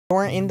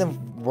weren't in the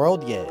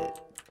world yet.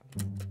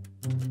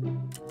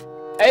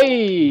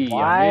 Hey!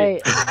 Why?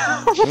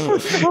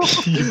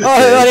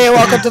 Oh, hey,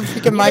 welcome to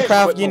freaking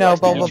Minecraft, you know,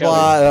 blah, blah,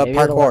 blah,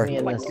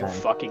 parkour. Like 2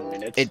 fucking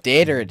minutes. It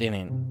did or it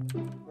didn't?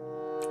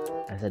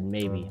 I said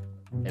maybe.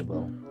 It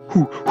will.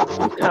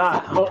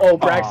 Oh,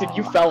 Braxton,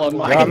 you fell on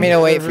mine. You want me to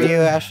wait for you,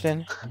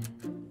 Ashton?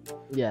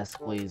 Yes,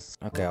 please.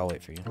 Okay, I'll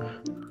wait for you.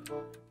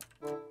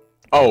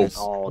 Oh.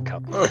 Oh,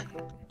 come.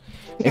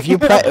 If you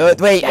press,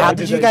 wait, how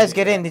did you guys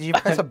get in? Did you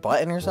press a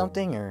button or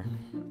something, or?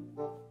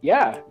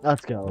 Yeah.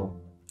 Let's go.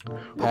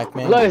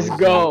 Pac-Man? Let's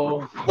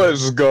go.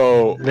 Let's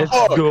go. Let's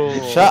go.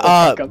 Shut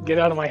up. Get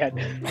out of my head.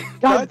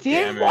 God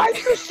damn, why'd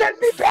you send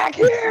me back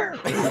here?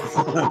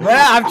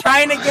 I'm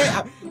trying to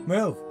get.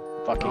 Move.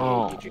 Fucking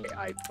Oh.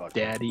 I fucking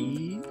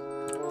Daddy.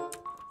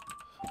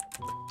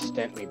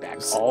 sent me back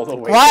all the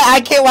way. Why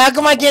I can't? Why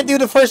come I can't do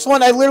the first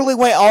one? I literally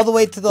went all the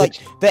way to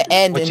the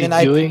end, What and you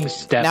then doing?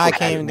 Step now I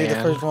can't even do the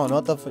man. first one.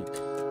 What the fuck?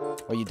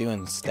 What are you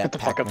doing, Step Get the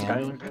fuck up,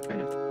 Pac-Man?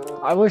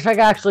 Skylar. I wish I could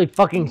actually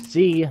fucking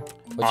see.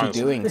 What you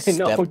doing, No,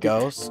 Step dude.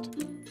 Ghost?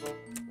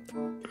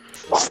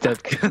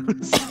 Step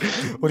goes.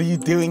 What are you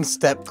doing,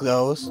 Step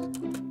Ghost?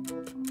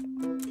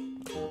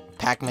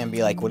 Pac-Man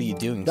be like, what are you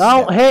doing,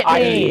 Don't Step? hit I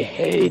me!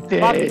 hate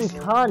Fucking this.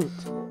 cunt!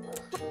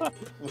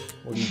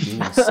 What are you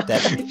doing,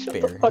 Step Shut the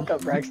Bear? fuck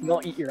up, Braxton.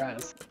 I'll eat your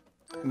ass.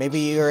 Maybe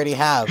you already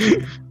have.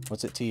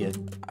 What's it to you?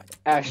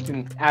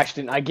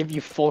 Ashton, I give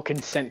you full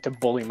consent to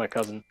bully my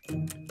cousin.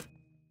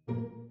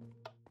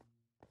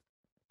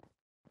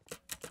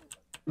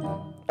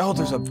 Oh,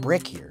 there's a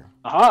brick here.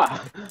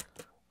 Ah!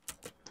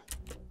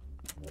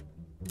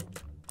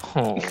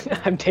 Oh.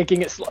 I'm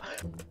taking it slow.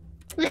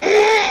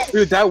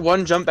 Dude, that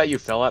one jump that you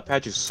fell at,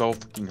 Patch, is so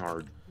fucking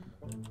hard.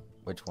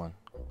 Which one?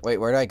 Wait,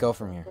 where do I go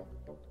from here?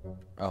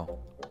 Oh.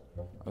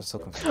 I was so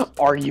confused.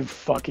 Are you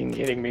fucking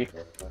kidding me?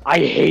 I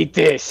hate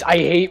this. I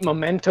hate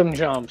momentum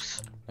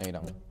jumps. No, you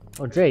don't.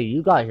 Oh, Jay,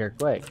 you got here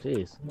quick.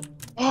 Jeez.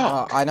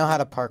 I know how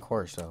to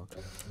parkour, so.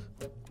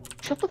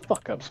 Shut the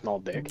fuck up, small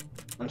dick.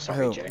 I'm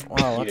sorry, Oh, Jay.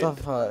 wow, You what the didn't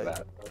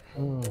fuck?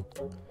 do that.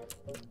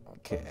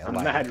 Okay, I'm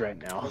mad right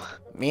now.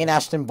 Me and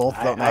Ashton both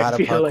don't know I how to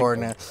feel parkour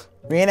now.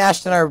 Me and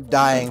Ashton are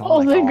dying.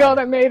 Oh, thank God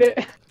I made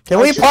it. Can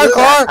we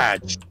parkour?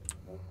 Patch.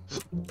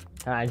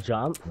 Can I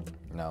jump?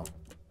 No.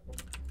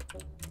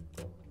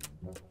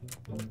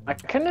 I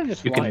kind of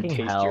just You want to can-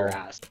 taste your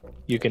ass.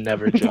 You can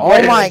never jump. Oh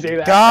did I my say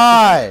that?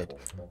 god!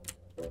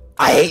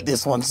 I hate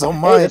this one so Hey,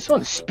 much. this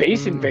one's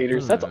Space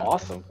Invaders. That's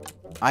awesome.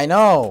 I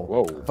know.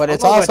 Whoa. But I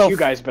it's don't know also. about you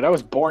guys, but I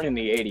was born in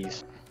the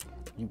 80s.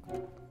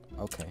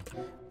 Okay.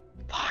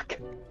 Fuck.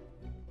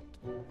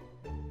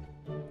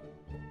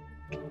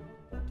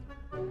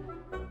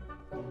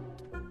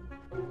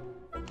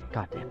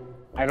 God damn.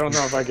 I don't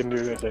know if I can do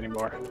this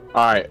anymore.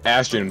 Alright,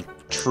 Ashton,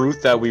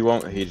 truth that we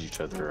won't hit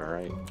each other,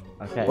 alright?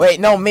 Okay. Wait,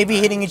 no, maybe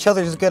hitting each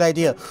other is a good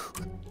idea.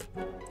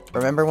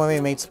 Remember when we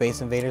made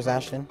Space Invaders,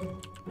 Ashton?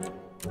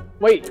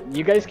 Wait,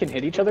 you guys can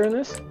hit each other in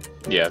this?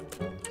 Yeah.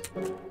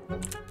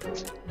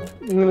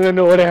 I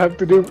know what I have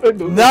to do. No,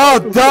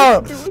 don't!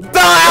 No,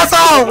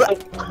 asshole!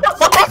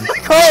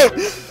 Quit!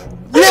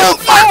 You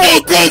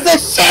fucking piece of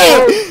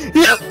shit!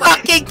 You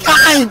fucking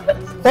cunt!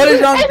 What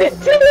is wrong? And it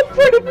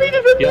teleported me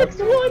to the Yep. next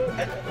one!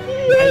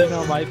 I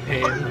know my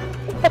pain.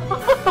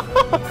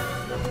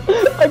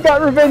 I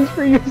got revenge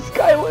for you,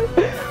 Skylar!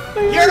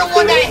 You're the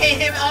one that hit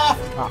him off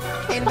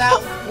in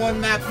that one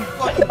map, you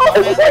fucking Oh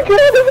my dumbass.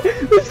 god!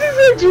 This is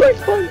actually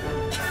fun!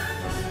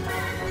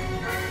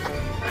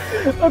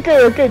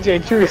 Okay, Jay,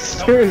 truce.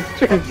 Fuck you,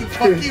 fuck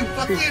you!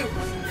 Fuck you!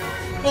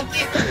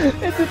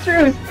 It's a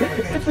truce!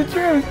 It's a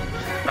truce!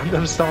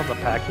 I'm still on the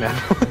pack now.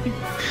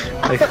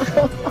 like,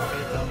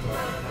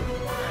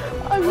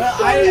 I'm Well,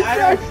 sorry, I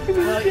don't- Braxton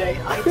well, and Jay.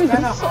 it's I'm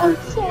kinda so hard.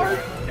 sorry.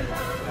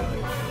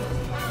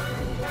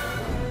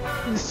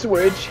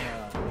 Switch.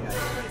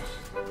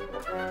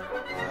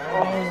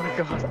 Oh my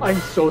god, I'm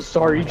so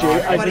sorry,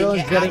 Jay. I Everybody didn't.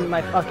 get Everyone's getting in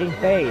my fucking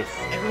face.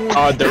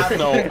 There's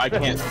no, I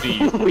can't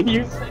see. When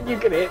you said you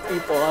could hit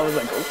people, I was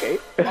like, okay.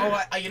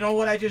 Oh, you know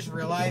what I just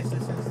realized?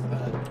 This is,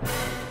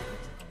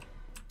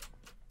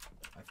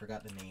 I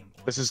forgot the name.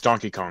 This is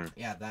Donkey Kong.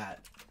 Yeah, that.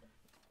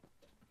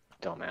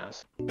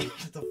 Dumbass.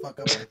 Shut the fuck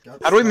up.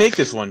 How do we make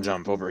this one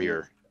jump over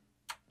here?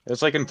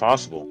 It's like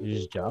impossible. You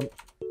just jump.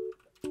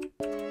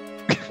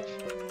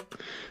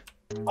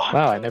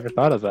 wow, I never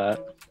thought of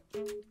that.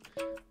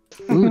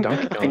 Ooh,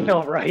 Donkey I Kong.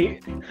 know,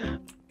 right?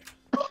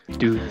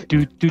 Do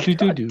do do do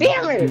do do.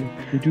 Damn it!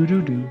 Do do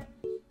do do.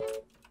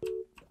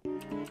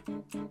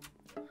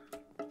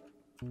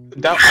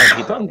 That, I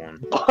hate that one.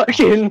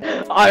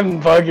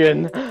 I'm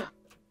bugging.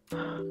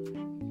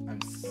 I'm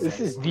This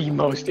is the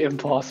most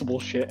impossible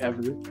shit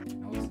ever.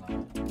 No, it's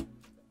not.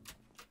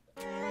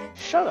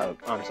 Shut up.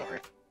 I'm sorry.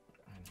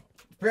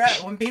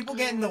 Brett, when people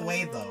get in the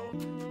way, though,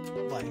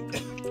 like,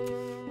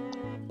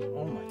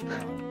 oh my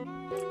god.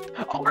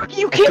 Oh, are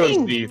you It goes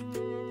kidding? deep.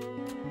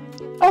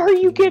 Are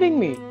you kidding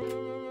me?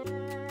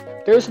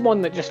 There's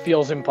one that just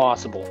feels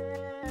impossible.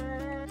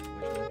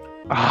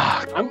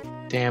 Ah, I'm-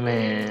 damn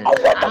it. Oh,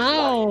 what the fuck?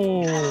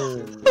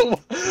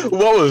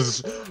 Ow.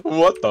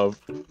 What the?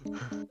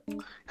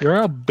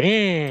 You're a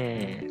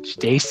bitch,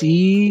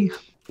 Stacy.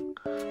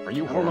 Are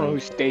you I don't know horny? who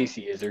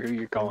Stacy is or who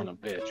you're calling a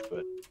bitch,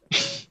 but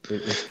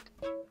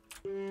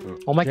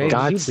Oh my Jay, did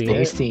God, you beat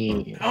it?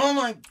 Stacy. Oh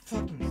my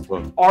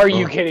fucking. are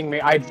you kidding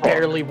me? I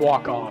barely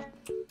walk off.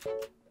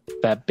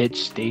 That bitch,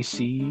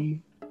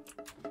 Stacy.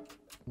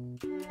 I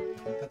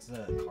think that's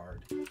a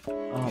card.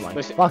 Oh my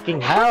Listen-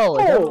 fucking hell!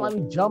 It doesn't Oh! let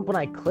me jump when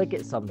I click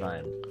it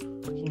sometimes.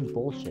 Fucking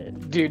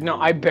bullshit. Dude, no,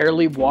 I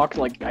barely walk,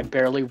 like, I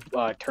barely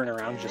turn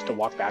around just to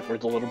walk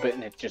backwards a little bit,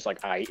 and it's just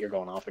like, alright, you're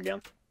going off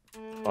again.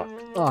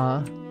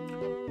 Uh-huh.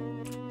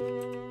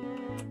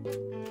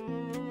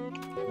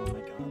 Oh my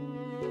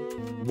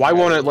god. Why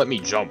won't it let me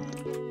jump?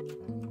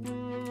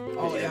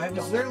 Oh, yeah, I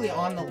was literally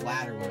on the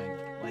ladder when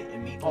I, like,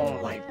 immediately. Oh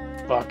my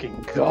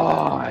fucking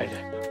god.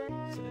 said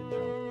jump.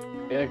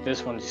 I feel like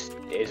this one's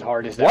as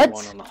hard as that What?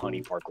 one on the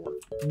honey parkour.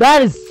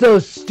 That is so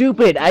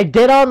stupid! I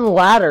get on the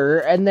ladder,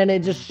 and then it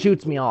just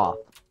shoots me off.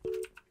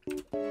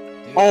 Dude,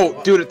 Oh,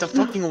 what- dude, the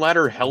fucking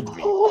ladder held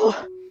me.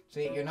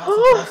 See, you're not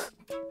supposed.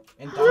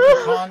 In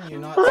Donkey Kong, you're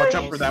not. Watch supposed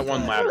out for that to,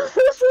 one ladder.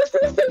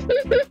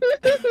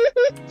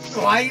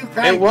 Why are you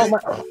crying? Hey, what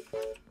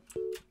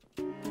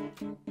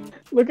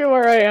Look at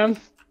where I am.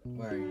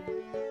 Where are you?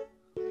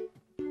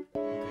 Okay.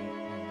 Oh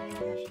my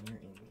gosh,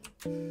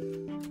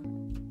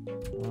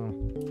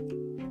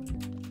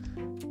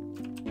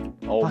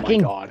 you're Oh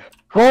Fucking- my god.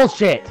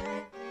 Bullshit!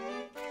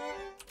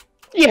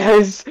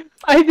 Yes!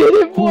 I did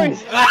it,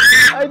 boys!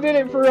 I did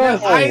it for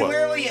us! I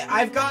literally,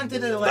 I've gone to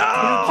the like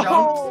 2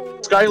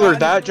 jumps. Skylar,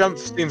 that jump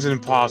seems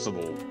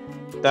impossible.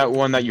 That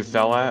one that you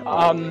fell at?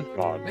 Um,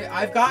 God. Wait,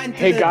 I've gotten to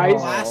Hey, the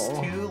guys. last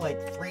 2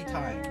 like 3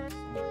 times.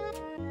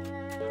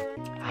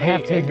 I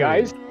have hey to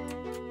guys,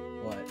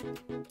 What?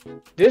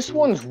 this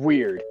one's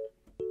weird.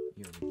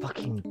 You're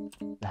Fucking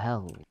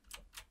hell.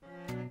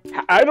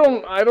 I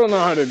don't know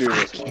how to do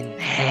this one. Fucking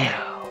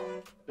hell.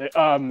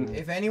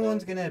 If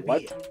anyone's gonna beat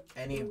What?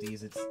 any of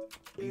these, it's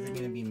either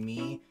gonna be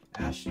me,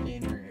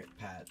 Ashton, or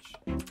Patch.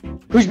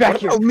 Who's back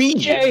here? Oh, me!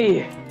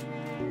 Jay!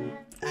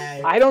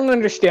 I, I don't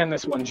understand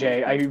this one,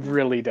 Jay. I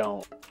really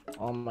don't.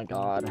 Oh my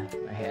god.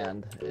 My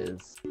hand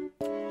is...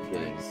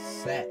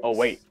 set. Oh,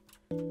 wait.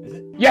 Is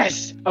it?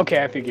 Yes!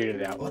 Okay, I figured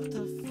it out. What the?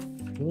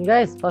 Can you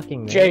guys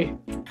fucking... Jay,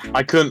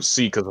 I couldn't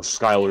see because of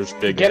Skylar's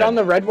big get head. on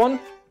the red one.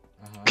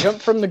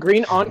 Jump from the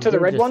green onto the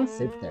red one.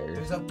 Sit there.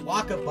 There's a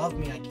block above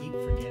me. I keep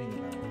forgetting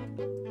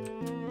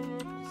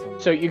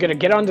about. So you're gonna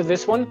get onto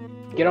this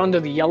one, get onto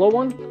the yellow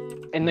one,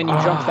 and then you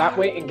jump that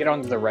way and get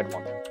onto the red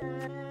one.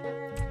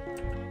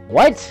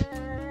 What?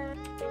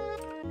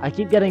 I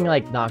keep getting,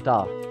 like, knocked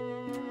off.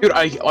 Dude,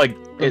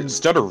 it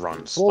stutter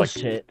runs. Like,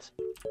 Bullshit.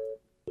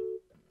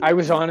 I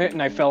was on it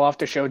and I fell off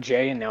to show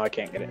Jay, and now I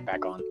can't get it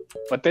back on.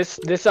 But this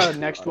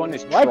next one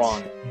is What?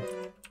 Tron.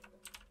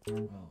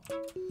 Oh.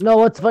 No,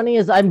 what's funny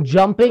is I'm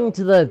jumping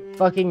to the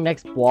fucking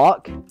next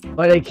block,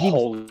 but it keeps,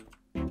 Holy,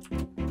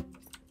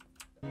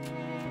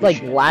 like,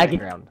 shit.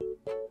 lagging around.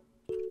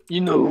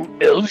 you know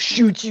who else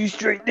shoots you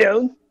straight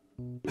down?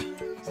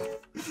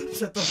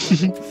 Shut the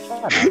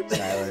fuck up. Shut up,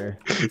 Skylar.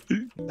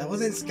 That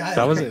wasn't Skylar.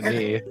 That wasn't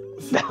me.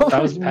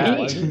 That was me. Pat.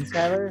 Wasn't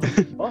Skylar?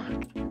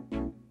 Fuck.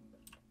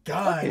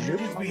 God, you're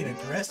just being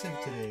aggressive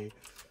today.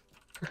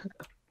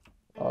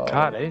 Oh.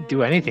 God, I didn't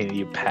do anything to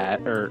you,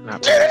 Pat. Or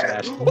not Pat,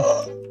 Ashton.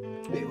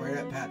 Wait, where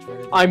that Patch? Where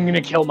did I'm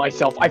gonna kill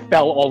myself. I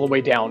fell all the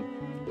way down.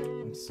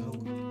 I'm so.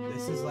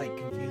 This is like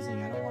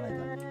confusing. I don't want to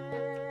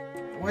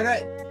die. Where did I?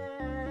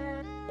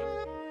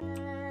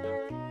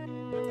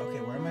 Okay,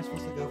 where am I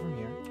supposed to go from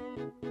here?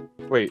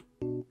 wait.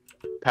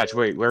 Patch,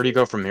 wait, where do you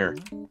go from here?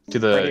 To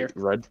the Right here.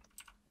 red?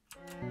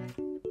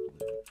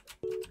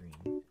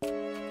 Green.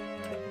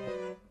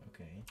 Red.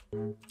 Okay.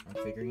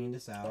 I'm figuring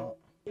this out.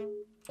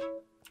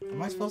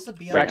 Am I supposed to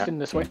be on? Braxton,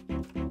 this way.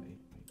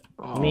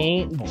 Oh.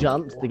 Me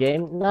jumps the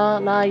game? No,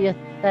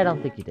 I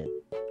don't think you did.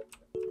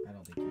 I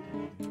don't think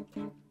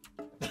you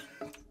did.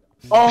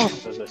 Oh,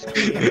 so this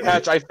way.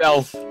 Patch, I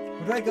fell.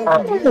 Where do I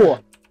go from here?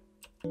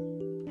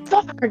 Oh.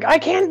 Fuck! I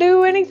can't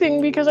do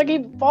anything because I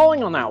keep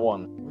falling on that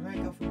one. Where do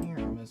I go from here?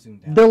 I'm gonna zoom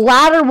down. The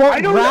ladder won't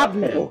I don't grab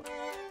know. me.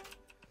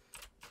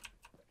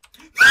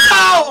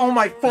 Ow! Oh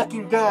my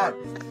fucking god!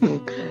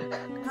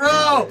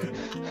 Bro!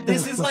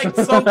 This is like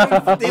so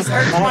this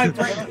hurts my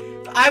brain.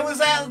 I was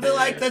at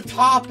the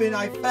top and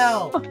I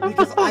fell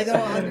because I don't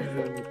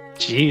understand.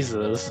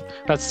 Jesus,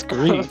 that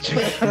screech.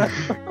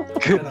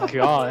 Good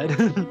God.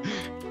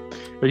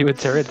 Are you a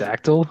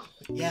pterodactyl?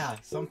 Yeah,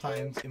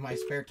 sometimes in my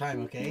spare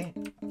time, okay?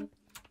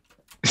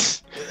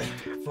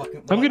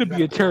 Fucking, I'm what, gonna you be a got a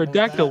problem with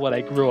pterodactyl that? when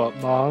I grow up,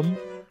 Mom.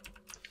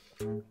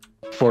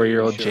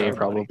 4-year-old Sure, Jay, buddy.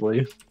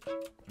 probably.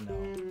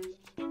 No.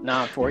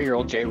 Nah,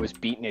 4-year-old Jay was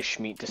beating his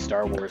schmeat to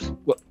Star Wars.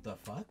 The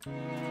fuck?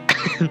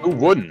 Who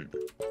wouldn't?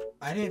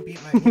 I didn't beat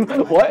my.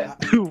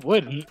 What? Who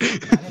wouldn't? I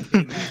didn't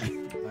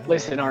beat my.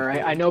 Listen,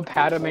 alright, I know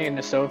Padme and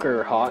Ahsoka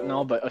are hot and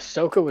all, but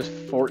Ahsoka was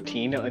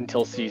 14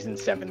 until season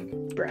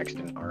 7,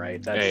 Braxton,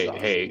 alright? That Hey,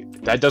 sucks. hey,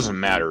 that doesn't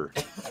matter.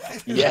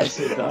 Yes,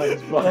 it does,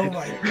 Oh but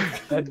my.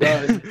 that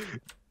does.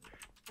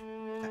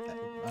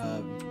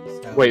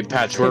 Skylar, Wait,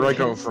 Patch, where do I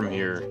go from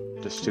here?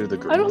 Just do the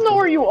green. I don't know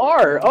where you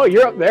are. Oh,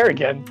 you're up there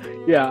again.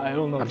 Yeah, I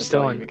don't know. I'm what to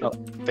still tell in. you Oh,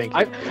 because thank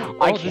you.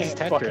 I this is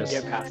can't fucking Tetris.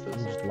 get past I'm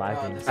this. just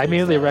lagging. This I is,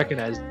 immediately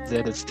recognized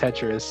that it's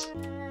Tetris.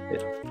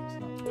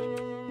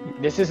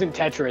 This isn't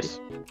Tetris.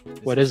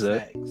 What is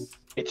it? Sex.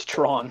 It's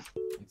Tron.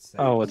 It's sex.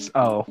 Oh, it's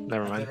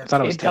never mind. I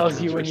thought it was It tells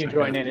Tetris you for when a you second.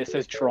 join in. It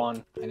says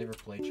Tron. I never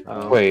played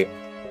Tron. Oh. Wait,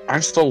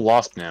 I'm still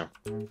lost now.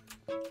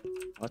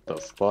 What the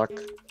fuck?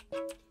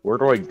 Where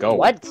do I go?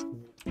 What?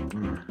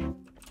 Hmm.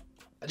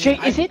 Jay,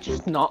 is it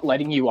just not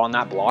letting you on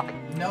that block?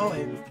 No,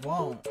 it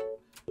won't.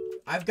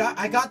 I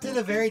got to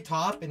the very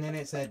top and then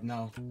it said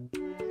no.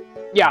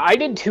 Yeah, I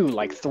did too,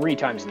 like 3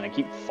 times, and I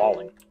keep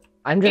falling.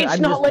 I'm It's just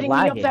not letting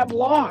lagging. me up that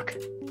block.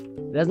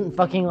 It doesn't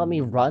fucking let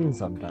me run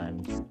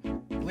sometimes.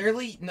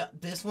 Clearly, no,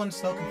 this one's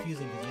so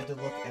confusing because you have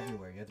to look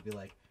everywhere. You have to be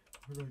like,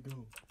 where do I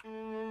go?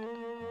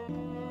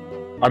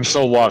 I'm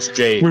so lost,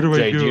 Jay. Where do I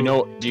Jay, do go? you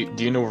know? Do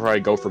you know where I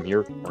go from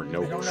here or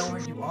no? I don't know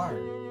where you are.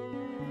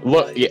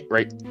 Look, yeah,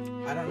 right. I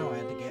don't know. I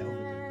had to get over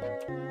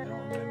there. I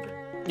don't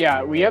remember.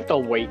 Yeah, we have to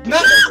wait to No!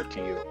 get over to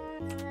you.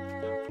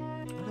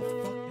 Where the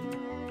fuck?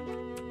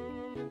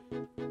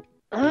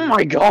 Oh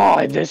my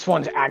god, this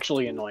one's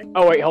actually annoying.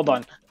 Oh wait, hold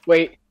on.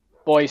 Wait,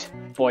 boys.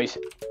 What?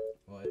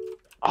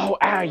 Oh,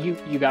 you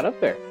got up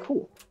there.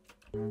 Cool.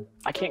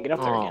 I can't get up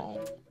there again.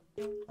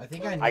 I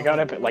think I know. I got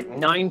up it like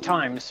 9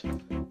 times.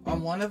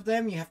 On one of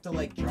them, you have to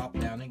like drop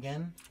down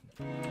again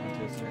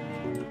onto a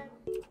certain one.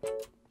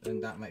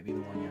 Then that might be the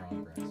one you're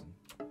on, Braxton.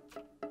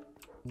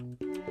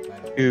 I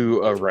don't-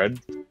 To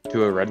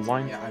a red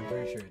line. Yeah, I'm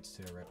pretty sure it's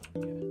to a red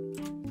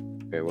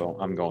one. Okay, well,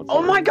 I'm going.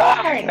 Oh for my it.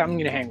 god! I'm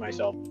gonna hang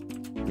myself.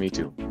 Me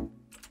too.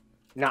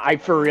 Now,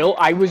 for real,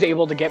 I was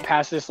able to get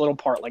past this little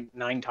part like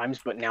 9 times,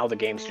 but now the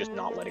game's just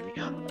not letting me.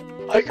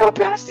 I got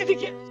past it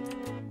again!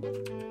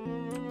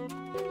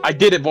 I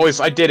did it, boys.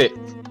 I did it.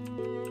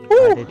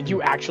 Did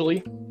you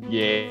actually?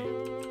 Yeah.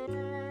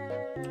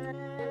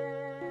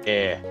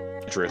 Yeah.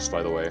 Tetris,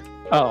 by the way.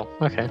 Oh,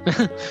 okay.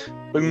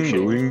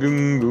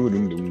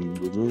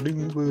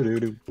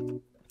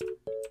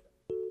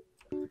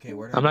 Okay,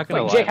 where did I'm not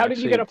gonna Wait, lie. Jay, how did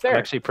you get up there? I'm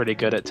actually pretty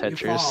good at You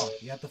Tetris. fall.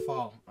 You have to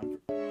fall. I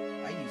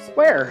use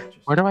Where?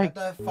 Where do You I have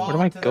to fall where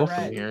do I into the go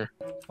red. from here?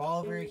 Fall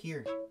over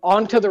here.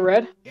 Onto the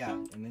red? Yeah,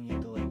 and then you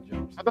have to like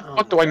jump. How the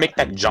fuck do I make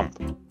that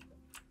jump?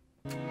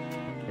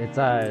 It's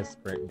a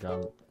sprint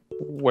jump.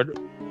 Where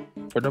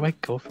do I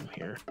go from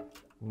here?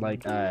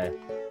 Like,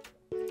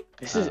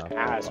 This is Oh,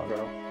 ass, fuck.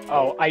 bro.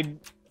 Oh,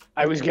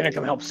 I was gonna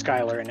come help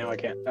Skylar, and now I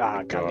can't.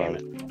 Ah, god damn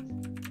it.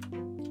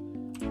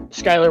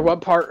 Skylar,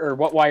 what part or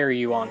what wire are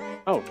you on?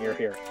 Oh, you're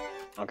here.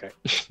 Okay.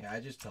 Yeah, I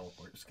just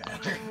teleport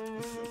Skylar.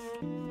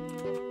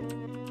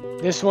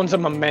 This one's a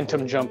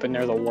momentum jump, and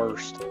they're the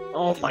worst.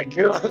 Oh my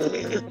god.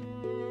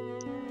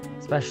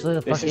 especially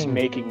the This is fucking.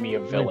 making me a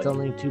when it's villain.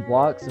 only 2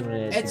 blocks and when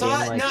it's It's a game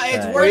on. like, No,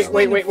 it's uh, worse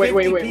Wait, when 50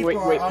 wait, people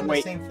are on the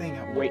wait. same thing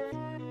at once. Wait.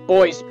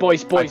 Boys.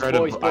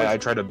 I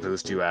try to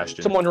boost you,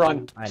 Ashton. Someone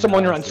run. I know,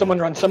 Someone I run. see.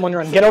 Someone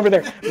run. Get over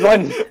there.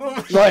 Run.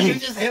 Run. You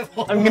just hit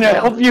one. I'm gonna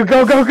help you.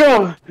 Go.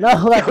 No,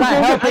 that's not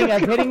helping.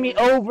 It's hitting me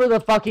over the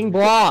fucking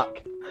block.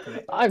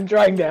 I'm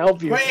trying to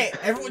help you. Wait,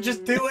 everyone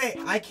just do it.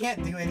 I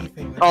can't do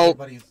anything when Oh.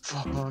 everybody's.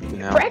 Fuck no.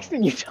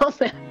 Braxton, you done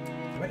that.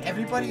 When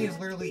everybody is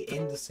literally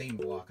in the same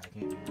block, I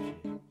can't do shit.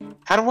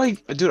 How do I,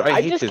 dude?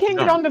 I hate just this can't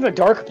get jump. onto the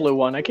dark blue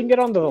one. I can get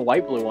onto the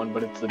light blue one,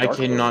 but it's the I dark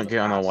blue cannot one. get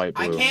on a light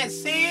I blue. can't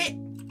see it.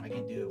 I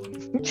can do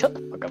it when. Shut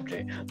the fuck up,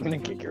 Jay. I'm gonna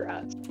kick your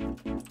ass.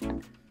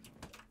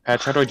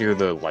 Patch, how do I do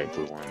the light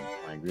blue one?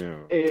 Like, yeah.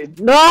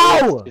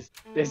 No!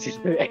 It's just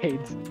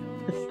AIDS.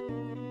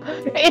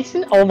 It's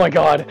oh my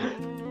god.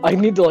 I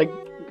need to like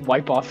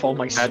wipe off all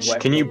my Patch,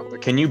 sweat. can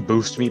you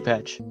boost me,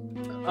 Patch?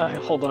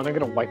 Hold on, I'm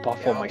gonna wipe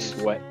off all my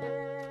sweat.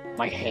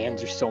 My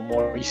hands are so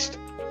moist.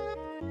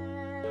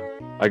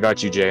 I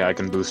got you, Jay. I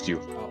can boost you.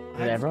 Oh,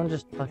 Did everyone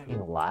just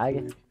fucking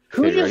lag?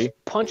 Who Okay, just ready?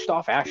 punched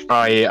off Ashton?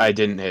 I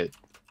didn't hit.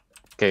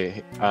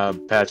 Okay,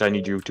 Patch, I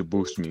need you to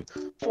boost me.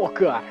 Fuck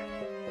God.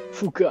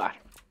 Fuck God.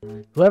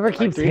 Whoever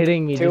keeps 3,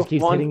 hitting me 2, just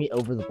keeps 1. hitting me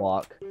over the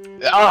block.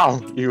 Oh,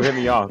 you hit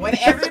me off. When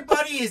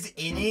everybody is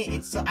in it,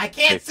 it's I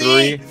Okay, can't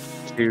see. 3,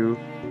 2.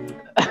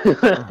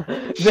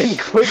 Then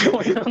quit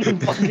going on the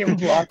fucking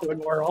block when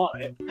we're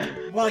on it.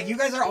 Well, you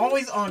guys are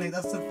always on it.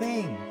 That's the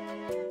thing.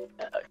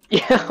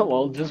 Yeah,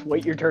 well, just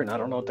wait your turn. I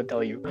don't know what to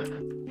tell you.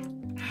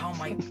 How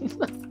am I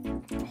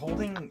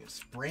holding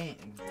sprint?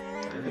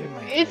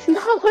 It's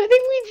not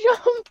letting me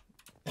jump.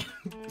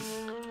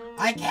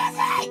 I can't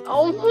see.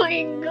 Oh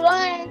my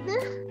god.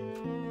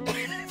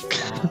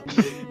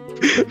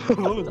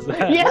 What was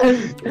that?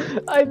 Yes,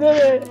 I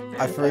did it.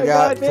 I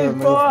forgot to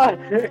remove.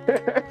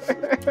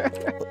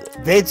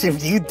 Bitch,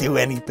 if you do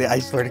anything, I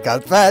swear to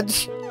God,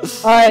 Patch.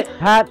 Alright,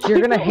 Patch, you're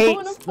gonna I don't hate,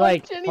 wanna punch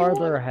like, anyone.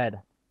 farther ahead.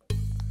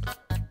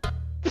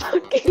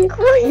 Fucking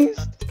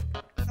Christ.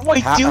 Why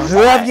do Who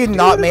have you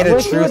not made a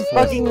Wish you would truth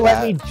fucking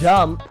let me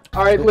jump.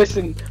 All right,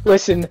 listen.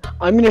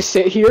 I'm gonna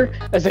sit here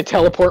as a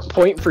teleport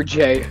point for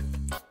Jay.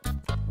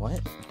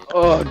 What?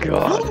 Oh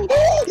god.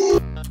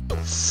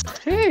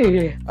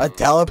 Hey. A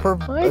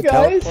teleport? Hi,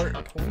 guys.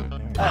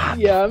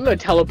 Yeah, I'm gonna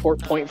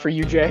teleport point for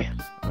you, Jay.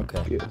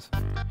 Okay.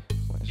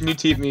 Can you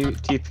TP me?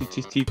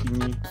 TP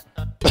me?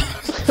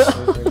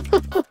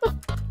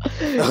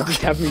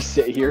 Just have me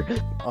sit here.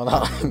 Hold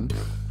on.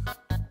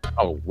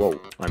 Oh, whoa.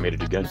 I made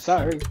it again.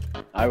 Sorry.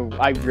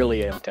 I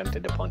really am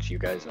tempted to punch you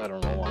guys. I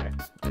don't know why.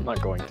 I'm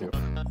not going to.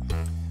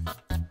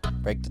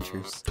 Break the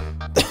truce.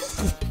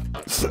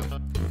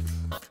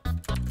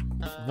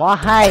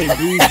 Why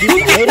do you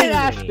keep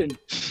hitting me?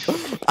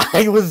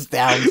 I was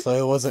down, so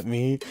it wasn't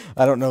me.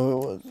 I don't know who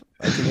it was.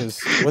 I think it was.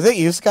 Was it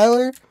you,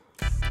 Skylar?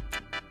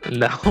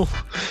 No. Oh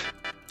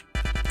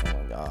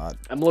my god.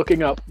 I'm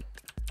looking up.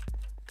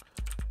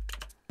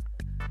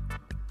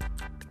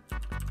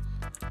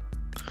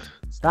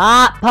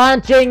 Stop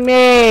punching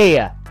me!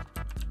 It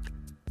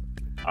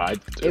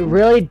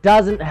really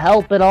doesn't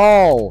help at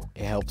all.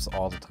 It helps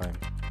all the time.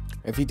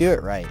 If you do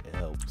it right, it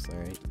helps,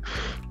 alright?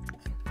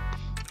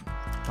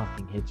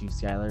 Fucking hit you,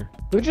 Skylar.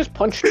 Who just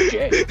punched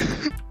Jay?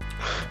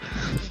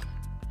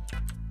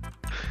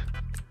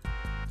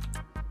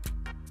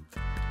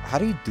 How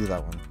do you do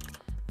that one?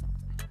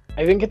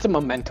 I think it's a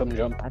momentum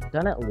jump. I've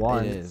done it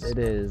once. It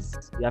is.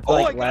 You have to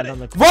like land on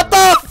the corner. What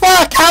the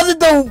fuck? How did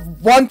the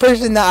one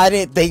person that I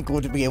didn't think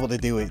would be able to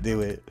do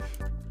it?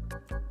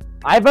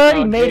 I've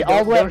already No, made Jay,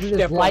 all the way don't up to this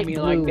step on light me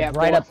blue like that,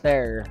 right boy. up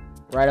there.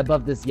 Right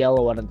above this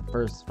yellow one at the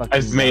first fucking...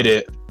 I've made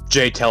it.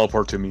 Jay,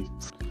 teleport to me.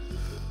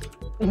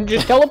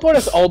 Just teleport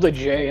us all to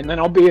Jay, and then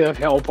I'll be a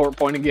teleport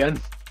point again.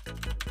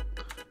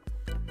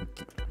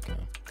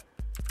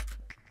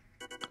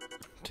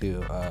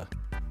 To,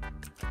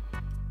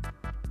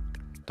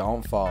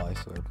 don't fall, I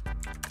swear.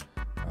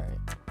 Alright.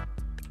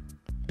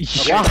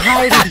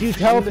 Why did you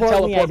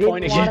teleport me? I teleport didn't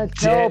point want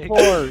to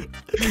teleport.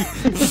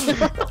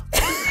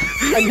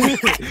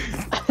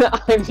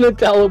 I'm the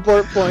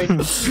teleport point.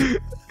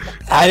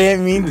 I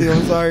didn't mean to,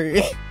 I'm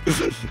sorry.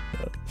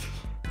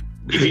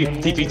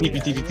 TP.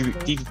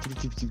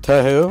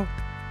 To who?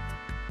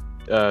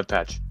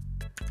 Patch.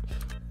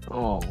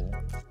 Oh.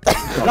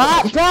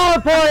 Stop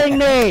teleporting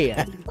me!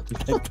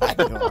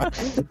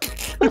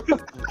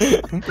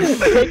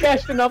 Take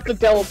Ashton off the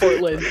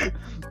teleport list.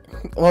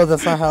 Well,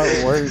 that's not how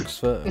it works,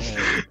 but...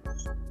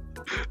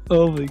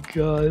 Oh my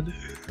god.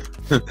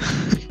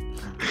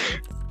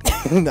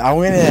 I'm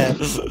gonna...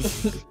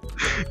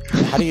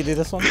 How do you do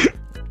this one?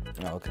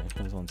 Oh, okay.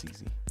 This one's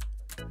easy.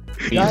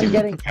 Done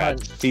getting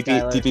punched,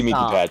 Skylar. TP me to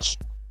Stop. Patch.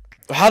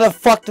 How the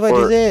fuck do I do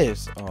Or-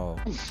 this? Oh.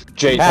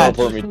 Jay, Patch.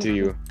 teleport me to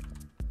you.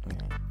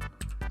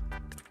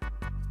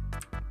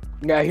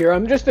 Yeah, here,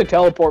 I'm just a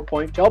teleport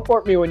point.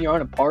 Teleport me when you're on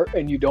a part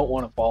and you don't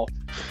want to fall.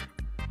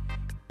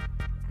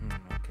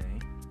 Okay.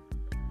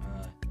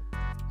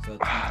 So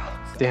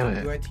Damn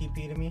it. Do I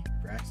TP to me,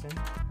 Braxton?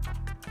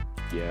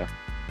 Yeah.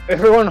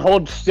 Everyone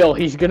hold still,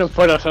 he's gonna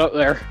put us up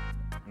there.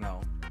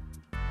 No.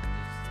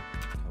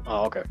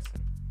 Oh, okay.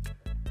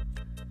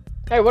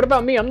 Hey, what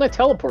about me? I'm the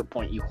teleport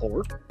point, you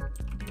whore. Do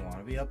you want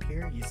to be up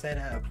here? You said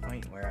at a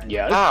point where I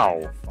Yes.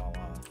 Ow. fall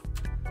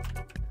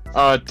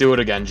off. Do it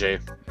again, Jay.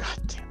 God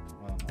damn.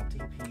 Well, I'll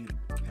TP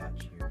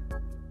Patch here.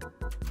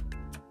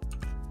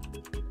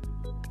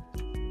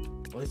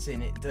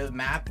 Listen, the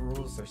map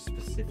rules are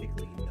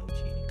specifically no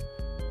cheating.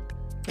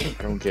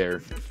 I don't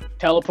care.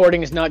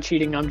 Teleporting is not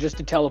cheating, I'm just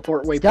a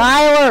teleport waypoint.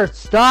 Skylar,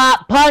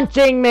 stop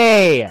punching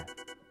me!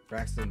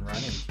 Braxton, run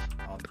and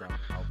I'll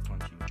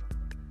punch you.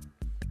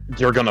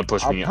 You're gonna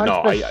push I'll me. punch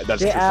No, the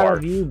that's shit too out far.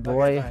 of you, Okay,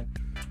 boy. fine.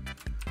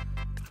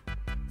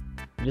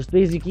 Just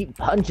because you keep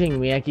punching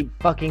me, I keep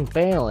fucking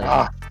failing.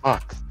 Ah,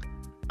 fuck.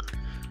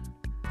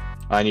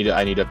 I need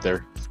up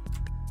there.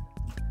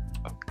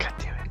 Oh, god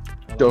damn it.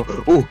 Go.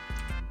 Ooh.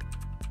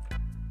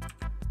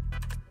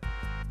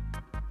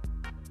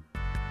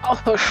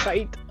 Oh,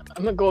 shite.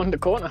 I'm gonna go in the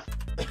corner.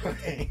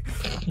 Okay.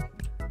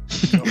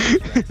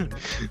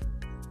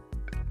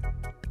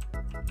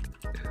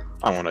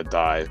 I wanna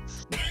die.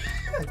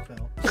 I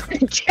fell.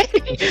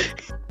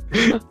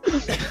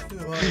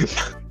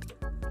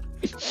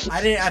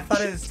 I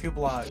thought it was 2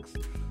 blocks.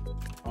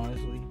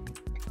 Honestly.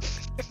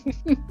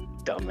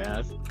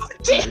 Dumbass.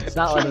 It's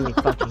not letting me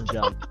fucking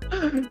jump.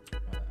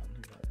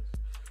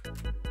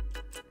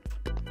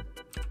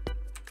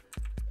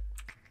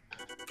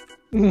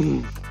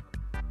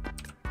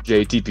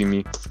 Jay, TP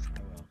me.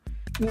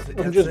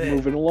 I'm just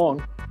moving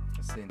along.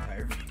 That's the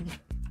entire video.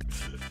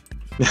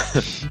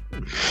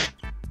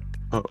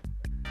 Oh.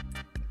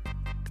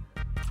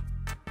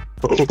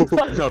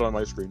 Not on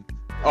my screen.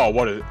 Oh,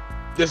 what is it?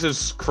 This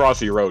is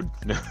Crossy Road.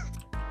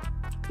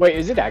 Wait,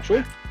 is it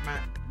actually?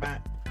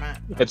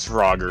 It's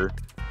Frogger.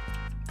 I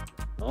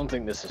don't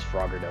think this is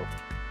Frogger though.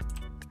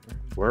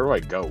 Where do I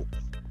go?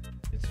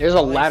 There's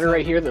a ladder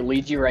right here that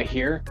leads you right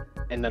here,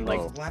 and then like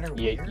Oh. Ladder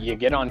you where? you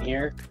get on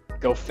here,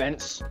 go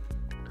fence,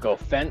 go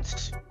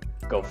fence,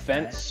 go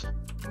fence,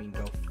 I mean,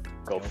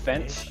 go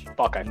fence. fish?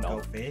 Fuck, I I mean, fell.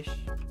 go fish.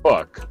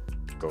 Fuck.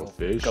 Go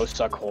fish. Go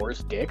suck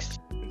whores, dicks.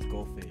 It's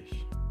go fish.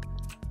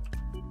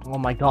 Oh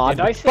my god,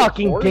 Did I the say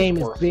fucking horse game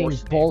is or being horse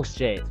dicks?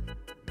 bullshit.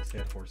 You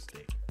said horse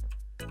stick.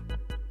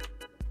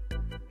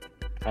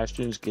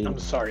 Ashton's getting. I'm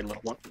sorry,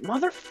 little one.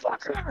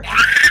 Motherfucker!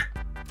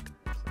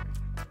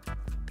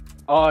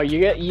 Oh,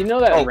 you know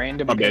that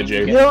random my bad, game Jay. you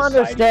You get don't inside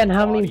understand your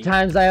how many body?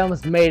 times I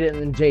almost made it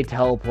and then Jay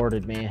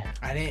teleported me.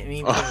 I didn't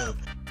mean to.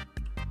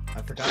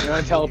 I forgot. You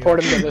wanna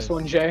teleport him to this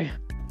one, Jay?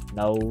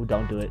 No,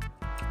 don't do it.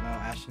 No,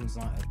 Ashton's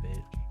not a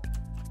bitch.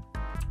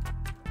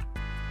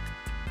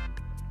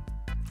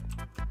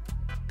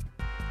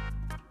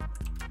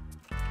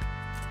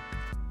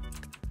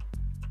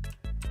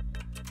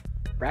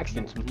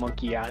 Braxton's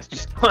monkey ass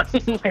just got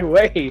in my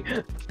way.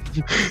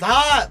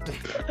 Stop!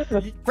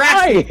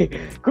 Why?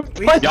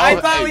 I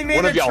thought we made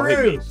one a of y'all hit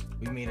me. truce.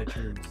 We made a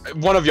truce.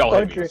 One of y'all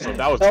hit me, Okay. so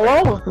that was fair.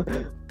 Hello?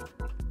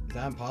 Is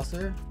that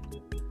imposter?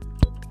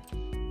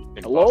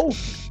 Hello?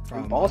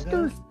 From Imposter?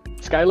 Among Us?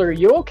 Skylar, are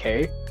you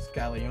okay?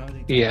 Skylar, you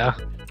want to? Yeah.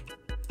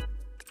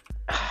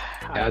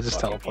 I Yeah, just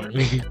fucking teleport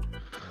hate me.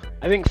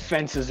 I think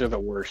fences are the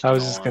worst. I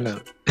was in just all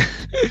gonna.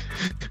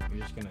 You're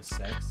just gonna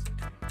sex?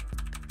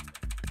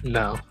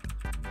 No.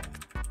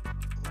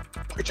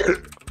 I did it.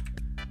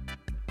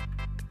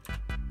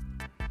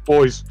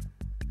 Boys,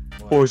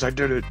 What? boys, I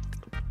did it.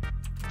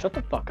 honesty. Shut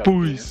the fuck up.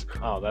 Boys.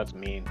 Ian. Oh, that's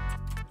mean.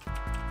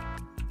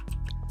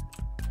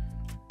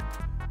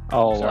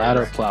 Oh, Sorry.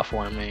 ladder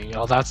platforming.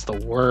 Oh, that's the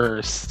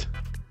worst.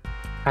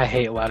 I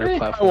hate ladder Eh,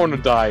 platforming. I want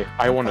to die.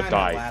 I want to Fine with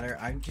die. Ladder.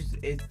 I'm just.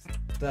 It's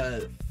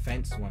the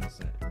fence ones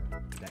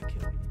that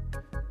kill me.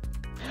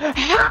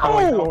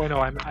 How? Oh, no,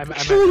 I'm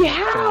Actually, at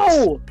how?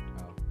 fence. Oh.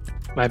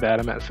 My bad,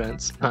 I'm at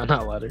fence. Not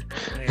ladder.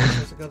 Hey, are you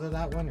supposed to go to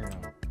that one or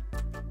no?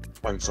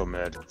 I'm so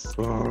mad.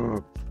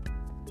 Ugh.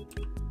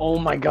 Oh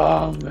my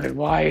god,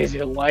 why is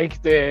it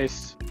like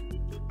this?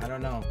 I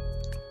don't know.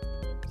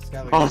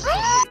 Skylar, Oh.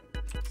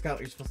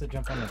 You're supposed to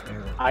jump on the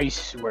barrel. I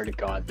swear to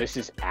god, this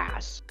is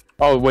ass.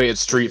 Oh wait,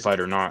 it's Street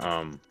Fighter, not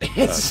Rocket.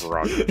 It's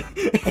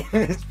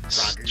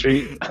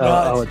Street.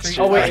 No, It's it's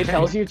Oh wait, it Street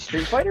tells you it's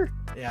Street Fighter?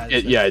 Yeah.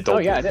 Yeah, it Oh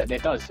does. yeah,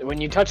 it does.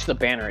 When you touch the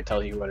banner, it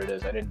tells you what it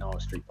is. I didn't know it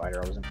was Street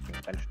Fighter. I wasn't paying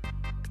attention.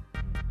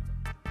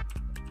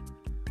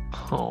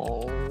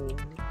 Oh.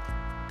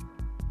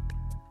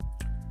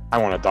 I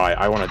want to die.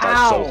 I want to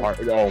die so How? hard.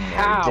 Oh my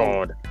How?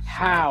 god.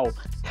 How?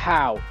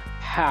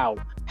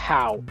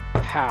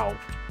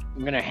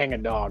 I'm gonna hang a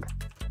dog.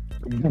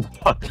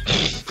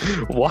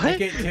 What?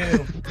 Make it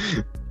two.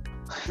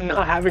 I'm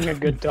not having a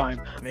good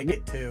time. Make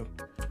it two.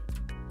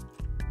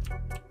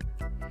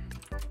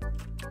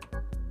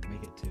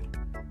 Make it two.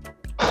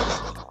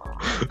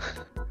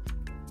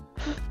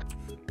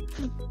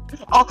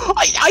 Oh,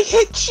 I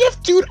hit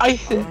shift, dude. I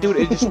hit, dude.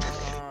 It just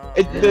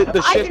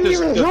the I shift didn't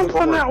even doesn't jump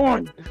on work. that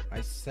one.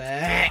 I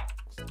said.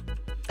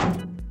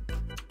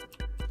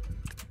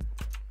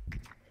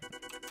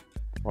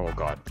 Oh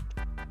god.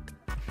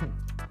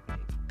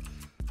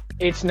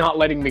 It's not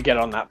letting me get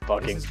on that This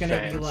fucking is gonna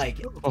fence. be like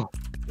Oh.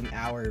 an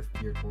hour of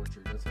pure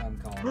torture. That's what I'm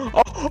calling it.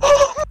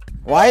 Oh.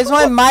 Why does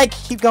my mic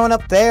keep going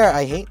up there?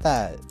 I hate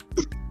that.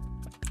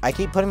 I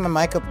keep putting my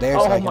mic up there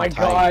so I Oh can my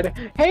type.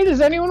 god. Hey,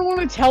 does anyone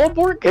want to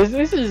teleport? Cause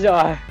this is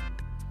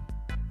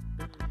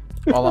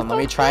Hold on, let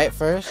me try it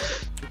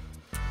first.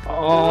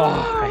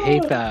 Oh, I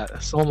hate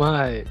that so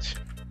much.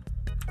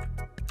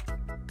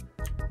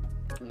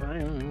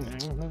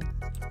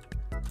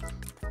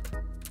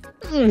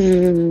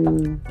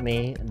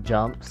 Me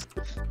jumps.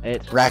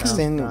 It's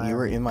Braxton, you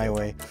were in my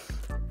way.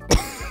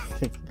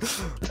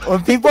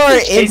 When people are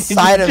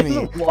inside of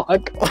me,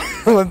 Walk.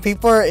 when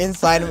people are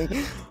inside of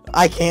me,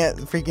 I can't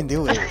freaking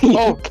do it.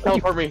 Oh,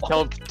 teleport me.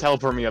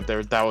 Teleport me up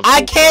there. That was. I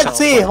so can't cool.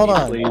 see, Teleport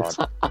hold me, on. please.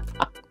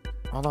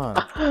 Hold on.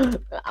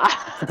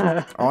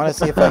 I want to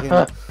see if I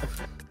can.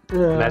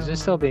 Imagine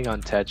still being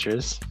on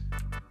Tetris.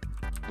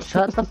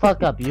 Shut the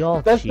fuck up, you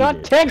all That's cheated. not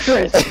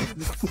Tetris.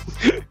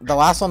 The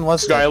last one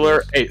was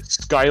Skylar, Tetris. hey,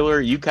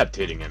 Skylar, you kept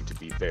hitting him. To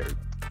be fair.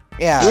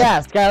 Yeah.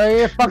 Yeah, Skylar,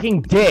 you're a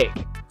fucking dick.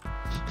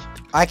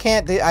 I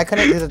can't do. I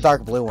couldn't do the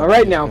dark blue one. All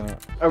right I'm now.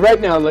 just gonna- All right,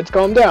 now let's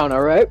calm down.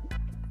 All right.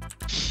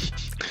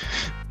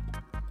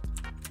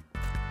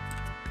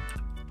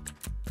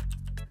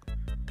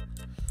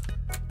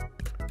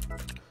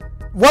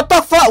 What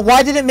the fuck?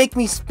 Why did it make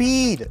me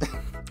speed? it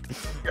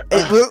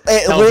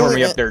Teleport literally.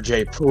 me up there,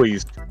 Jay,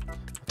 please.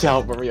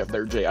 Teleport me up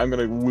there, Jay. I'm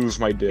gonna lose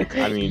my dick.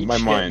 I mean, my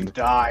You mind.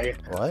 Die.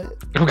 What?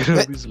 I'm gonna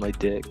But- lose my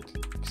dick.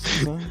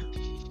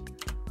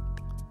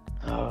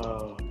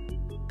 Oh.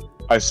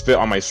 I spit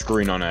on my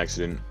screen on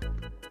accident.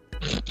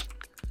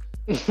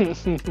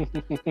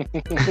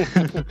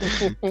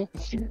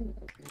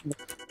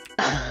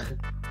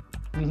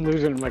 I'm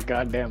losing my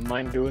goddamn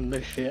mind doing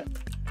this shit.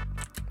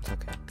 It's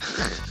okay.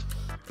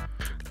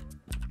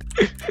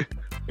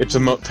 It's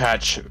a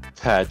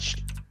patch.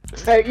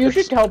 Hey, you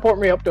should teleport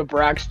me up to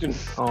Braxton.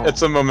 Oh.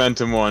 It's a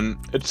momentum one.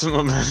 It's a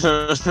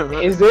momentum.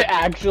 Is it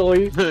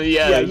actually?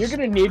 Yes. Yeah, you're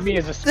gonna need me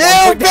as a Stupid!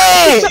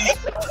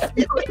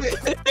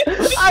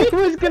 I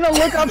was gonna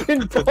look up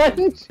and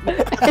punch,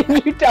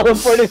 and you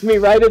teleported me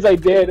right as I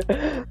did.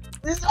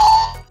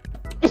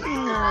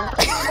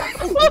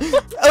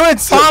 Oh,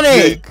 it's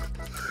Sonic!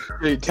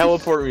 Hey,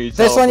 teleport me.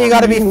 This one you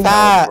gotta be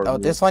fast. Teleport Oh,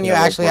 me. this one you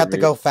actually have to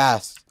Teleport go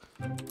fast.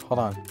 Hold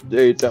on. me.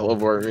 Hey,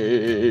 teleport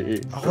me.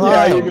 Hold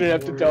Yeah, on. you're gonna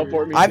have to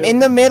teleport me. I'm too. in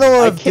the middle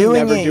I of can doing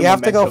never it. do You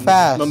have to go momentum.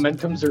 fast.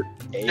 Momentums are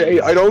Hey,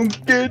 I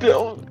don't get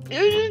it.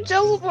 You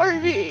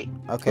teleport me.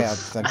 Okay,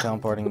 I'm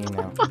teleporting you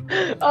now.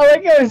 I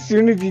like how as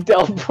soon as he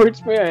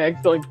teleports me, I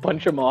accidentally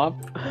punch him off.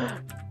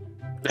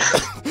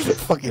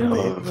 Fucking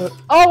babe.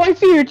 Oh, I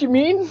see what you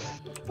mean.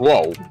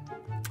 Whoa.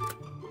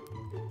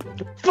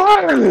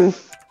 Fire!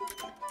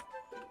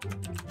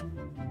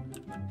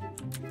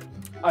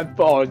 I've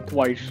fallen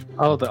twice.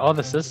 Oh,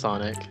 this is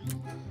Sonic.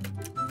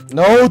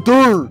 No,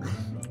 dude.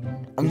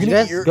 I'm Did you gonna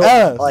guys eat your go,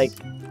 ass. like,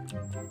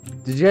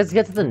 did you guys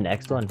get to the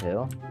next one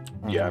too?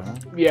 Yeah.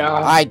 Yeah.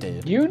 I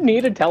did. You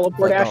need a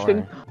teleport, But don't Ashton?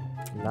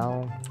 worry.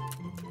 No.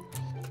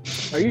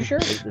 Are you sure?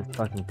 This is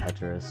fucking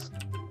Tetris.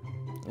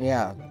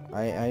 Yeah,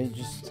 I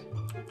just.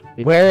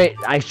 Where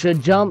I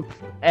should jump,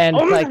 and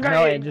Oh it's my like, no,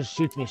 God. it just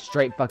shoots me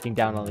straight fucking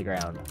down on the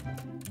ground.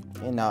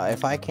 You know,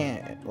 if I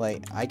can't,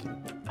 like, I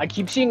can. I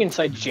keep seeing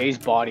inside Jay's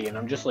body, and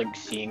I'm just like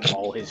seeing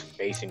all his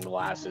face and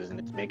glasses, and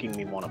it's making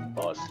me want to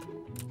bust.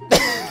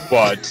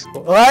 What?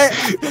 What?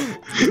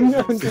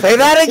 Say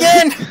that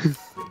again!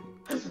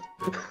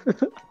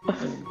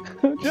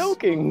 I'm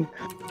joking.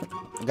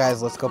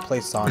 Guys, let's go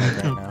play Sonic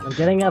right now. I'm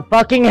getting a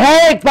fucking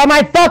headache by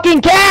my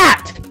fucking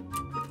cat!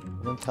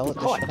 Then tell it to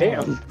God shut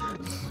damn. up.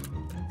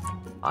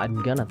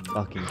 I'm gonna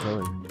fucking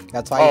kill her.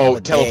 That's why you Oh, have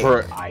a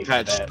teleport. I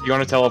Patch, bet. you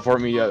want to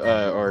teleport me,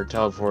 or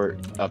teleport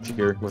up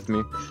here with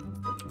me?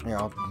 Dick. Here,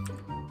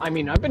 I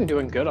mean, I've been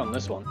doing good on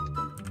this one.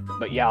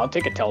 But yeah, I'll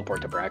take a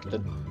teleport to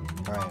Braxton.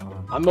 alright, hold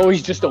on. I'm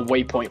always just a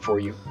waypoint for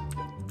you.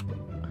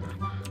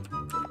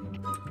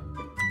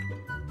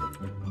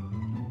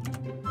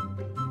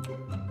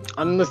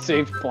 I'm the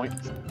safe point.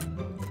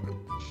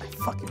 I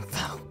fucking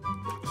fell.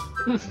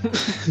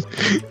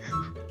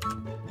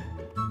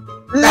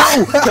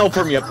 No!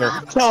 Teleport me up there.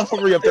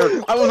 Teleport me up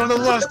there. I was on the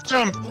last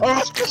jump. I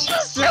was on the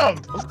last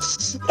jump.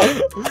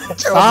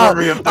 Teleport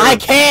me up there. I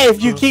can't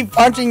if you keep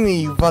punching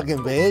me, you fucking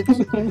bitch.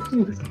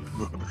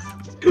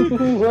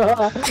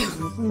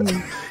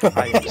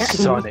 I am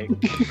Sonic.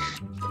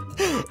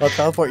 I'll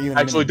teleport you in a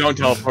Actually, minute.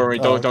 don't teleport me.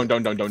 Oh.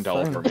 Don't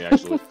teleport me.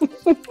 Actually.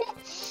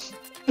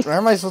 Where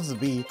am I supposed to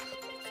be?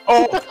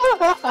 Oh.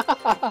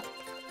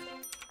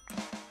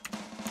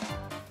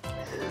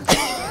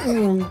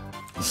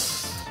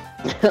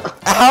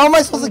 How am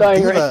I supposed to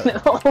dying do right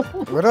that?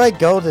 now. Where do I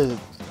go to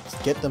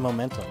get the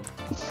momentum?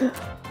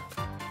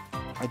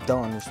 I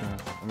don't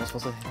understand. Am I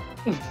supposed to?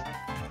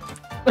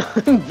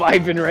 I'm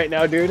vibing right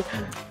now, dude.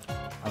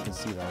 I can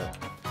see that.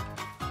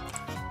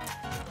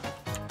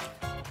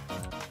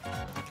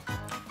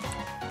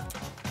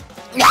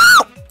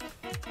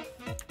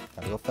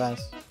 Gotta go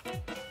fast.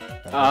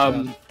 Gotta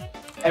go fast.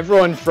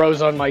 Everyone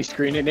froze on my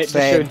screen, and it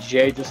Same. just showed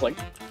Jay just like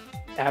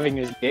having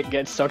his dick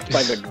get sucked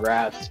by the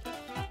grass.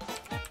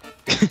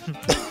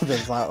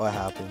 That's not what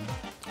happened.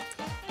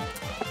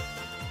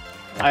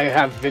 I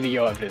have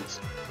video evidence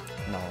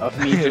No, of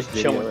me just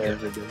chilling there,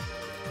 the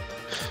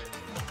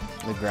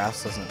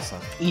grass doesn't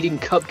suck. eating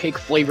cupcake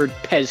flavored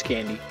Pez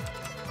candy.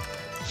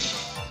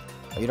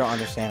 You don't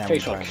understand how many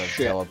Tastes like times I've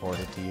shit.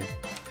 teleported to you.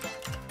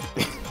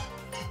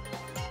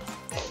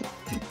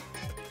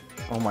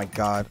 Oh my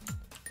god.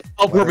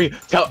 Teleport me.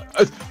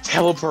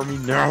 Teleport me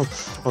now.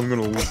 I'm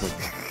gonna lose my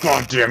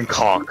goddamn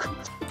cock.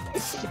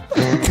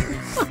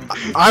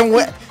 I'm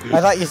wet. I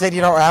thought you said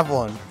you don't have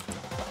one.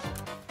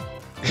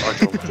 I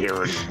don't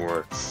care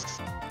anymore.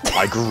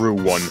 I grew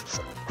one.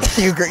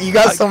 You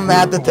got so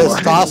mad that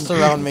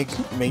testosterone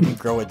made you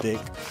grow a dick.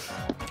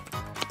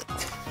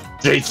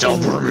 They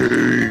teleport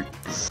me.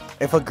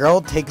 If a girl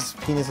takes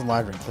penis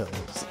enlargement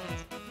pills.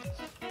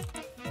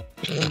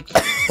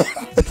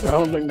 I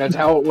don't think that's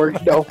how it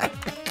works, though.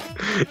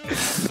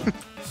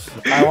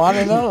 I want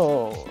to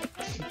know.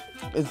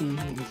 It's...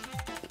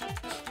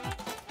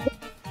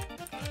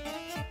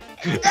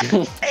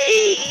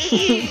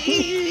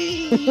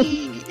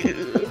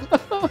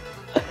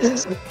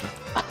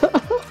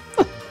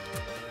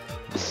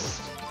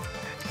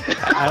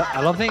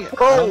 I don't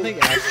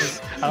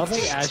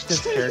think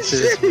Ashton's character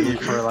is me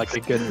for like a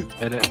good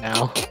minute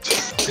now.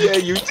 Yeah,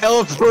 you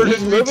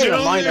teleported me Moving to to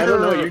mine, I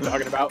don't know what you're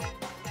talking about.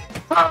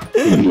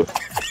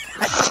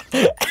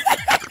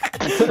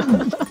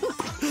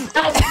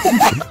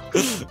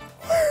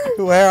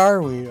 Where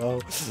are we? Oh.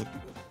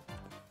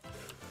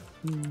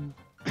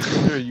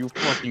 Yeah, you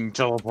fucking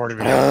teleported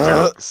me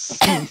up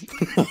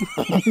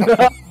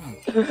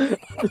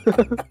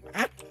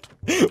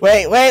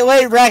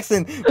Wait,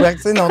 Braxton!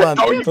 Braxton, hold on.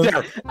 there. No, you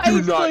dare. I Do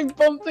just not. like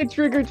bumped the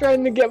trigger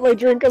trying to get my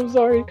drink, I'm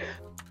sorry.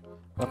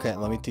 Okay,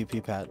 let me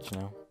TP patch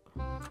now.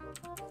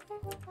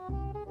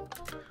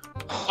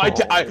 I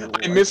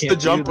missed the can't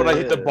jump, do but I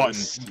hit the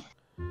this. button.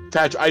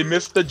 Patch, I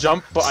missed the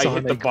jump, but I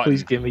hit the Sonic, button.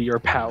 please give me your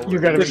power. You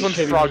gotta This be one's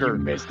kidding me, Frogger.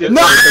 you missed it.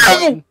 No!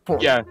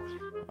 Yeah,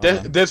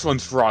 this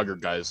one's Frogger,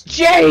 guys.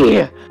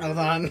 Jay! Hold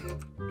on.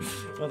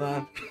 Hold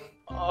on.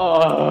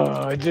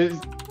 Oh,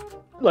 just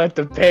let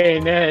the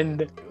pain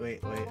end.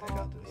 Wait, I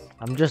got this.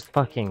 I'm just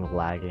fucking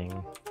lagging.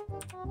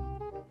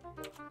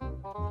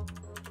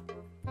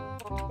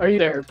 Are you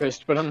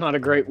therapist? But I'm not a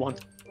great one.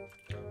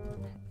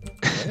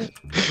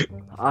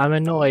 I'm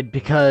annoyed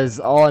because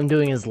all I'm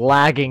doing is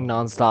lagging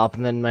nonstop,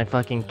 and then my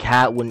fucking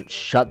cat wouldn't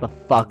shut the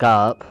fuck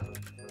up.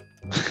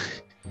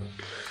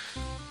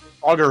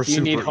 Augur Do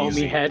you need super homie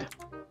easy. head?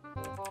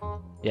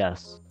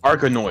 Yes.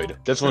 Arcanoid.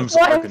 This one's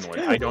What?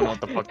 Arcanoid. I don't know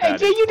what the fuck Hey, that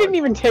Jay, is. you didn't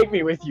even take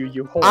me with you,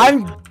 you whore.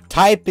 I'm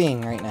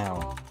typing right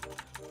now.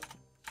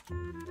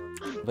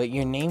 But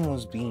your name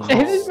was being.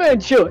 Hey, this man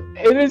chilling.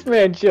 Hey, this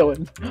man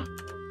chilling.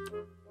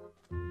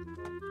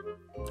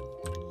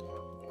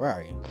 Where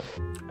are you?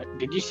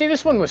 Did you say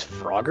this one was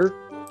Frogger?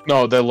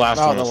 No, the last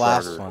Oh, one the was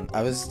last Frogger. one.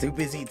 I was too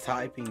busy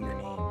typing your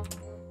name.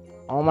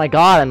 Oh my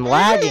god, I'm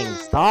lagging.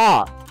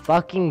 Stop.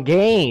 Fucking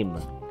game.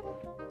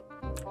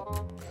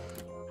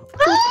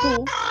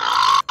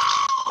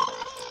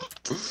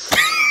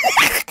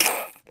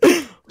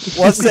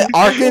 What's the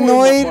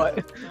Arcanoid?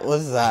 What?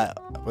 What's that?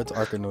 What's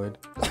Arcanoid?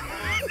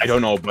 I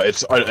don't know, but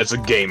it's a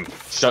game.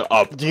 Shut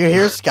up. Do you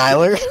hear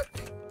Skylar?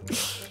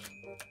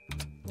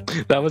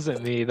 That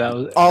wasn't me. That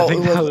was. Oh, I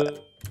think it that was-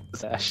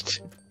 was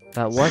Ash.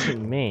 That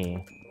wasn't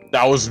me.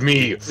 That was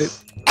me.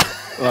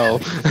 Oh.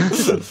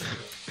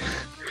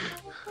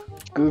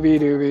 Scooby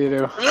Dooby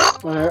Doo.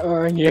 Where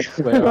are you?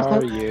 Where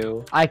are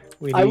you?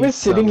 We I need was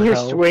sitting some here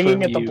help swinging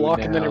from at the you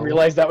block and then I now.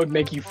 realized that would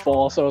make you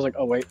fall, so I was like,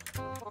 oh wait.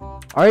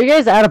 Are you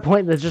guys at a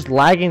point that's just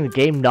lagging the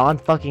game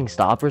non-fucking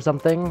stop or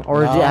something?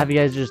 Or No. have you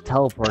guys just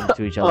teleported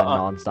to each other Uh-uh.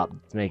 non-stop?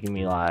 It's making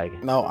me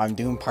lag. No, I'm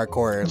doing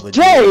parkour.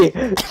 Legit.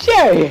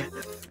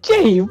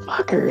 Jay, you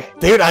fucker!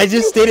 Dude, I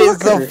just did it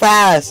so Fucker.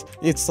 fast.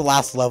 It's the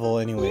last level,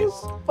 anyways.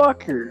 You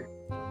fucker!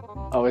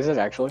 Oh, is it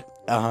actually?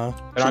 Uh huh.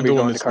 And I'm we go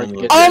doing in this the car one to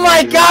legit. get Oh my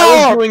I was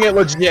god! doing it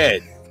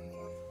legit.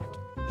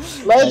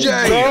 Let's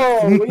Jay.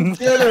 go! We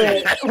did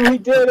it! We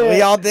did it!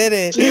 We all did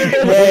it. We did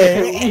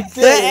Yay. it! We did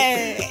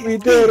it! We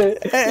did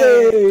it!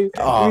 Yay!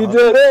 Aw. We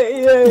did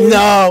it! Yay!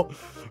 No!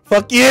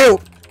 Fuck you!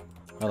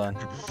 Hold on.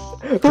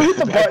 Who hit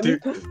the Back to,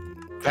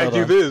 button? back Hold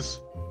to on. this.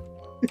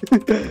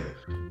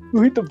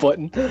 Who hit the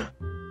button?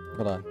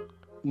 Hold on.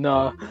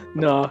 Nah,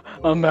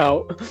 I'm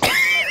out.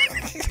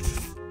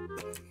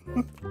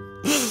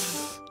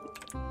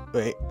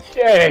 Wait.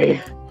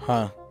 Jay!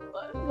 Huh.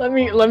 Let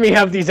me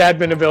have these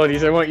admin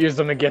abilities. I won't use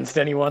them against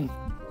anyone.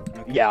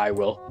 Yeah, I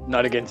will.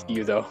 Not against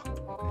you though.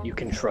 You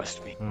can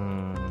trust me.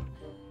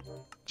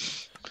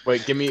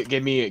 Wait, give me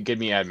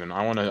admin.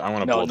 I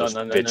wanna No, blow no, this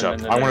no, no, bitch no, up.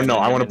 no, I no, wanna no, know. no,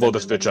 I wanna no, blow no,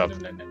 this no, bitch no, up. no,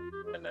 no,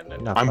 no, no, no,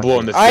 no. No, I'm fuck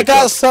blowing you. this I bitch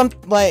got up. some,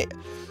 like.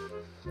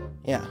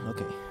 Yeah,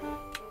 okay.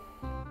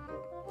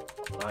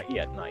 Not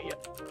yet, not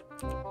yet.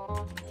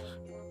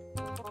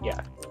 Yeah.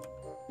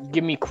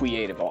 Give me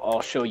creative.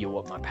 I'll show you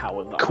what my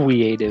powers are.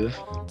 Creative.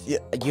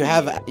 You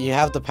have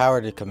the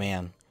power to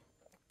command.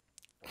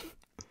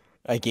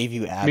 I gave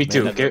you admin. Me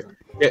too.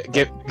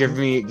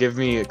 Give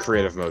me a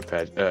creative mode,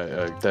 Pat.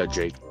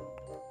 Jake.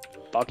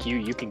 Fuck you.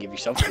 You can give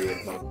yourself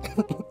creative mode.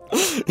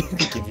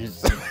 Give you-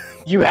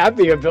 You have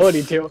the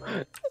ability to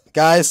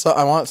Guys, so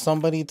I want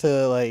somebody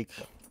to like.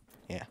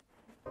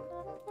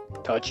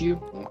 touch you.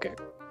 Okay.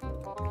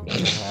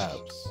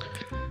 Perhaps.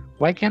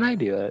 Why can't I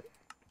do it?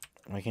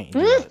 Why can't you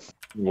do that?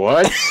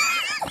 What?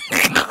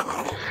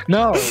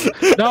 No,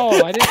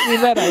 I didn't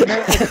mean that. I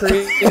meant the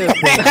creative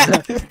thing.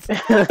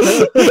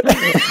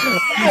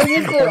 I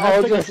think we're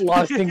all just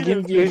lost in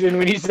confusion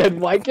when he said,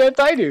 "Why can't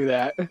I do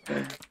that?"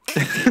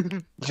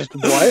 Just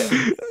what?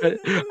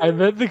 I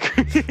meant the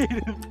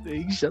creative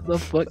thing. Shut the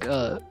fuck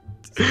up.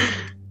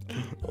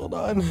 Hold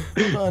on.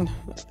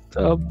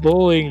 Stop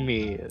bullying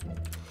me.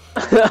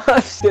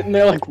 I'm sitting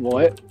there like,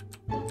 what?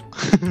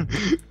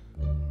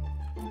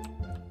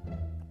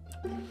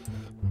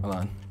 Hold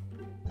on.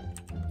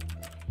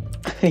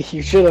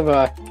 You should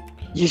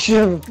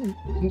have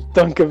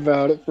thunk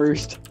about it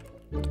first.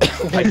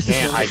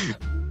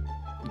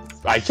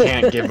 I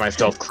can't give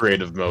myself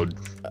creative mode.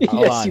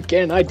 Hold Yes, on. you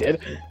can. I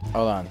did.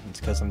 Hold on. It's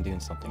because I'm doing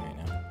something right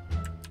now.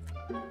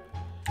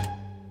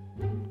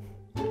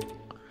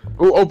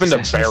 Who opened a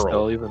Session's barrel?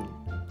 still even...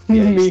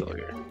 Yeah, he's Me. still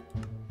here.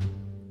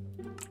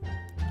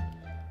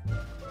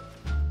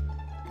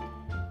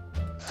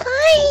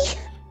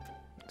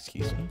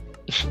 Excuse me.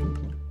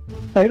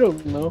 I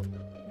don't know.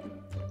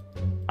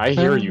 I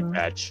hear you,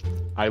 Patch.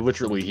 I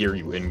literally hear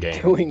you in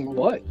game. Doing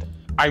what?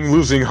 I'm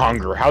losing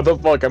hunger. How the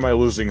fuck am I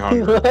losing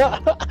hunger?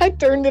 I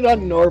turned it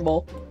on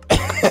normal.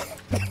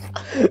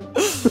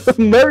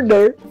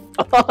 Murder.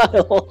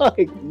 I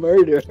like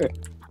murder.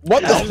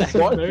 What I the like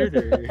fuck?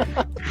 murder.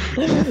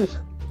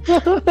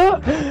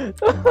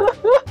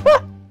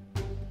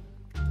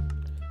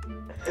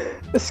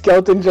 The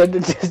skeleton jumped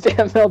into just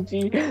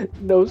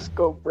MLG, no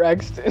scope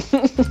Braxton.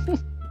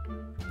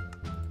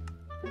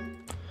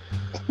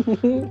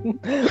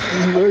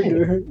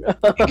 Murder.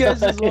 You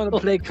guys just want to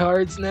play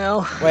cards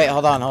now? Wait,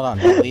 hold on.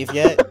 Don't leave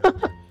yet.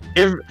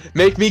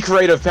 Make me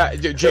creative,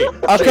 Jake.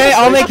 Okay,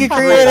 I'll make you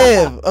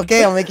creative.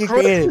 Okay, I'll make you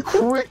creative.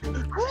 Quick.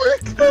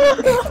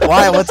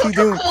 Why? What's he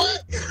doing?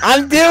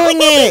 I'm doing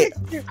it.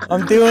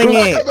 I'm doing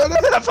it.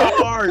 That's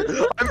how hard.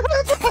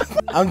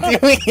 I'm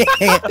doing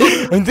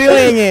it. I'm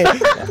doing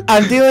it.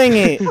 I'm doing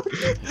it.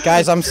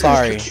 Guys, I'm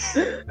sorry.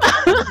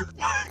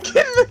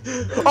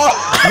 Oh,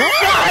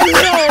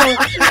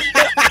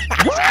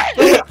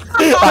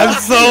 I'm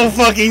so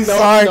fucking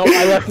sorry. No,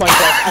 I left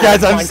myself.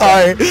 Guys, I'm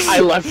sorry. I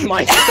left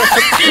myself.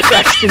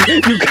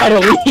 Braxton, you gotta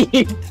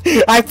leave.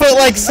 I put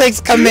like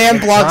 6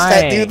 command blocks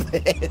that do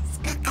this.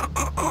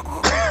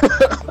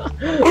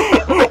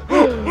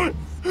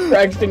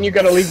 Braxton, you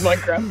gotta leave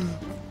Minecraft.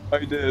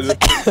 I did.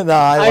 No,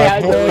 I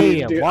had left to it.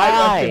 leave, dude. I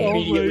left Why?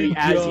 immediately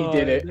as he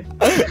did it.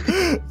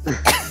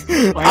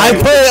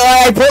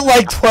 I put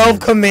like 12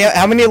 command.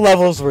 How many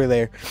levels were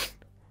there?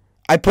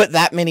 I put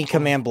that many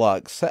command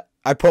blocks.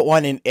 I put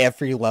one in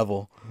every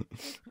level.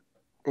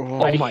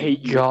 Oh I my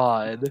hate you.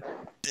 god.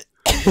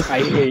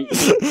 I hate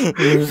you.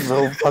 You're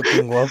so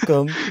fucking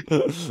welcome.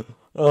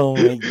 Oh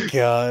my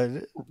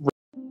god.